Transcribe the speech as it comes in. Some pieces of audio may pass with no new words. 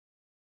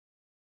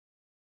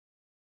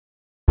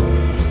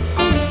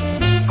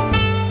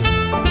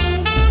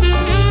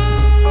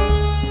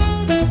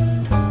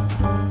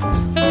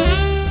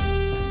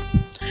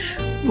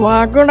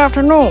Why, good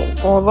afternoon.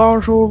 For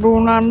those who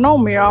do not know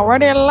me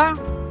already,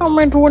 allow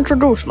me to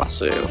introduce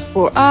myself.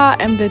 For I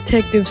am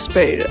Detective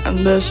Spade, and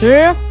this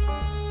here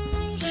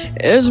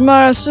is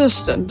my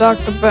assistant,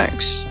 Dr.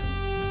 Banks.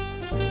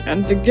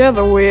 And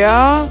together we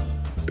are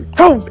the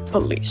COVID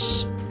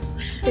Police.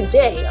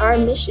 Today, our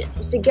mission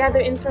is to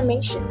gather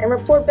information and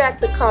report back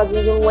the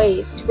causes and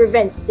ways to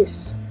prevent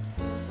this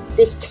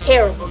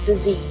terrible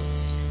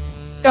disease.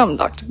 Come,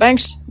 Dr.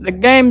 Banks, the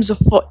game's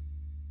afoot.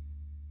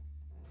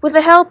 With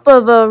the help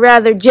of a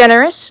rather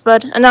generous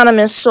but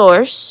anonymous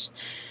source,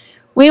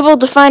 we were able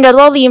to find out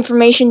all the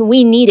information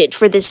we needed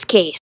for this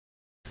case.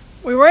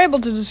 We were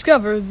able to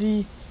discover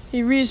the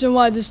reason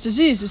why this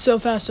disease is so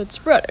fast at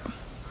spreading.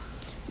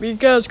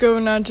 Because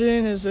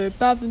COVID-19 is a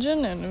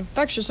pathogen and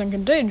infectious and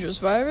contagious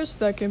virus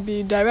that can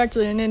be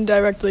directly and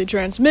indirectly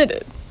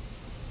transmitted.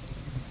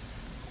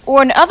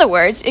 Or in other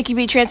words, it can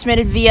be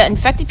transmitted via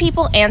infected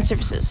people and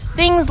surfaces.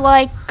 Things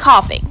like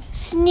coughing,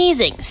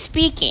 sneezing,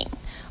 speaking.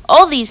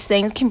 All these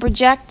things can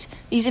project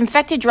these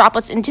infected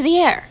droplets into the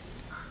air.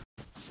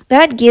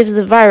 That gives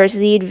the virus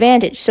the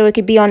advantage, so it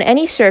could be on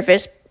any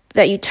surface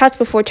that you touch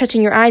before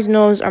touching your eyes,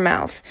 nose, or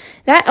mouth.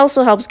 That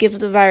also helps give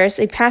the virus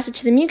a passage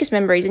to the mucous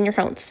membranes in your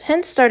mouth,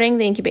 hence starting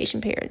the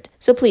incubation period.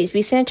 So please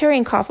be sanitary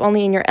and cough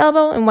only in your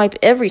elbow and wipe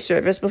every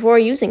surface before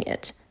using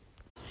it.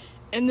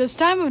 In this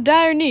time of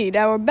dire need,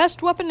 our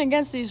best weapon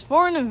against these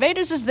foreign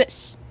invaders is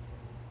this.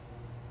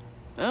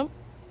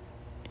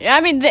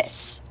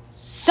 This.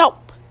 Soap.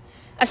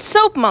 A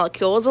soap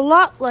molecule is a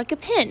lot like a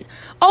pin,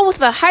 all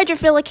with a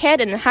hydrophilic head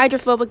and a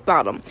hydrophobic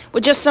bottom.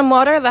 With just some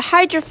water, the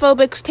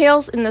hydrophobic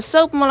tails in the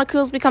soap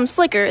molecules become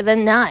slicker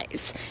than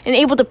knives, and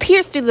able to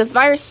pierce through the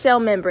virus cell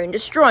membrane,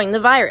 destroying the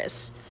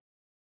virus.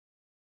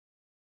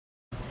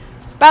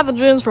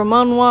 Pathogens from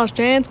unwashed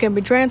hands can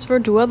be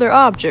transferred to other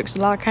objects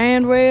like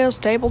handrails,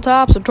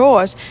 tabletops, or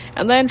toys,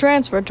 and then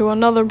transferred to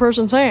another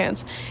person's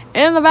hands.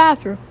 In the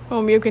bathroom,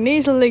 you can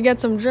easily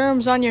get some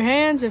germs on your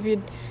hands if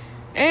you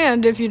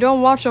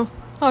don't wash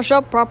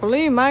up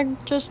properly, you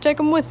might just take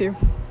them with you.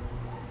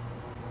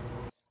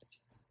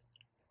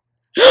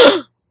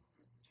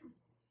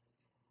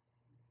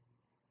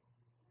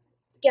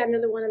 Got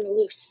another one on the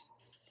loose.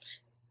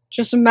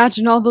 Just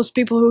imagine all those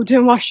people who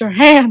didn't wash their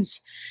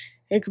hands.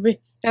 It could be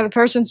the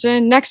person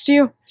sitting next to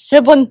you, a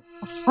sibling,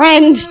 a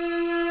friend,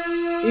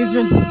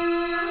 even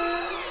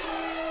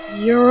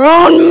your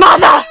own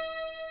mother!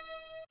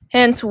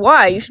 Hence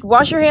why you should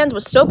wash your hands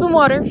with soap and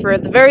water for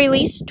at the very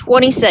least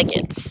 20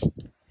 seconds.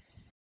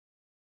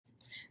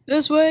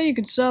 This way you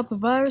can stop the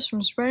virus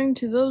from spreading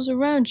to those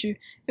around you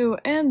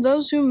and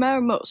those who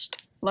matter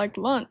most, like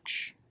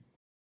lunch.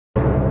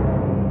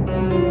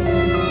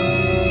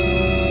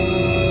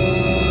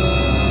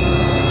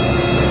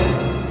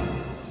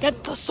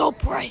 Get the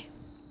soap right.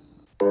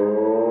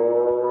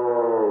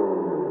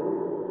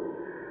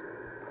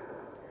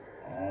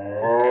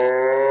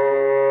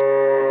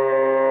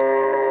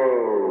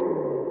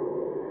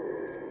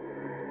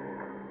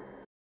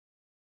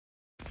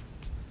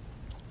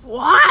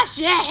 Wash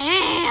your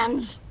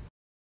hands!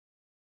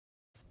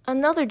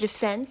 Another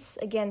defense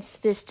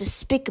against this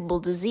despicable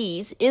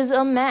disease is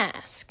a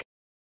mask.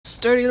 A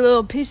sturdy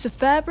little piece of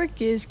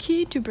fabric is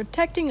key to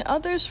protecting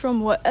others from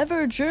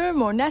whatever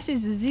germ or nasty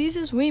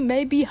diseases we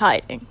may be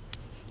hiding.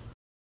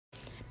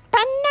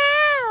 But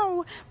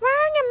no!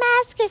 Wearing a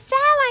mask is so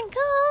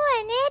uncool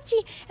and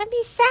itchy, and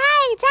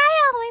besides, I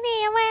only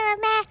need to wear a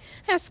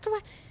mask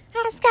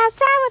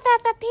outside with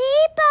other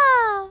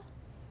people.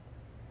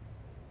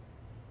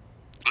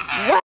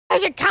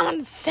 Where's your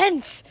common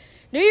sense?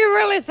 Do you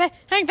really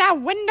think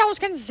that windows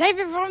can save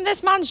you from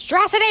this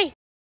monstrosity?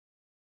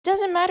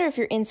 Doesn't matter if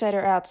you're inside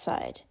or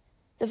outside.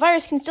 The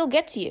virus can still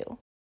get to you.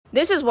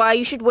 This is why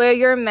you should wear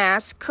your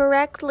mask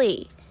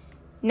correctly.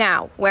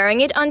 Now, wearing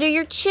it under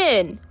your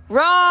chin.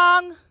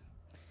 Wrong!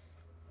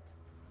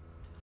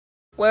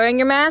 Wearing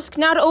your mask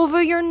not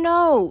over your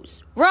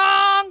nose.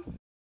 Wrong!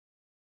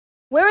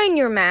 Wearing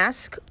your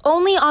mask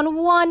only on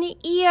one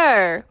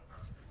ear.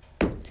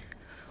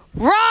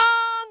 Wrong!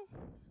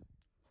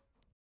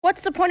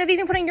 What's the point of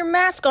even putting your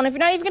mask on if you're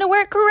not even going to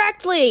wear it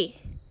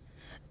correctly?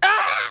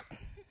 Ah!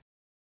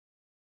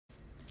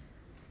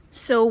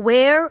 So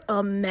wear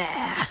a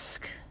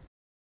mask.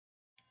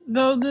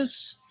 Though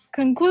this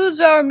concludes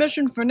our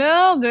mission for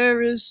now,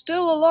 there is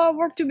still a lot of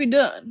work to be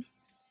done.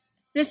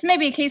 This may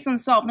be a case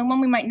unsolved, and one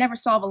we might never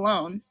solve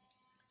alone.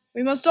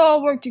 We must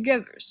all work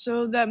together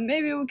so that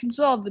maybe we can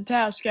solve the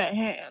task at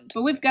hand.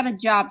 But we've got a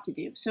job to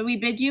do, so we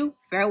bid you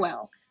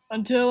farewell.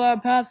 Until our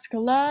paths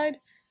collide,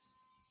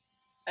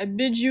 I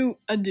bid you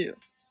adieu.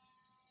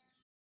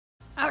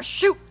 Oh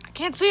shoot! I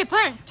can't see a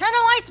thing! Turn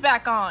the lights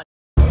back on!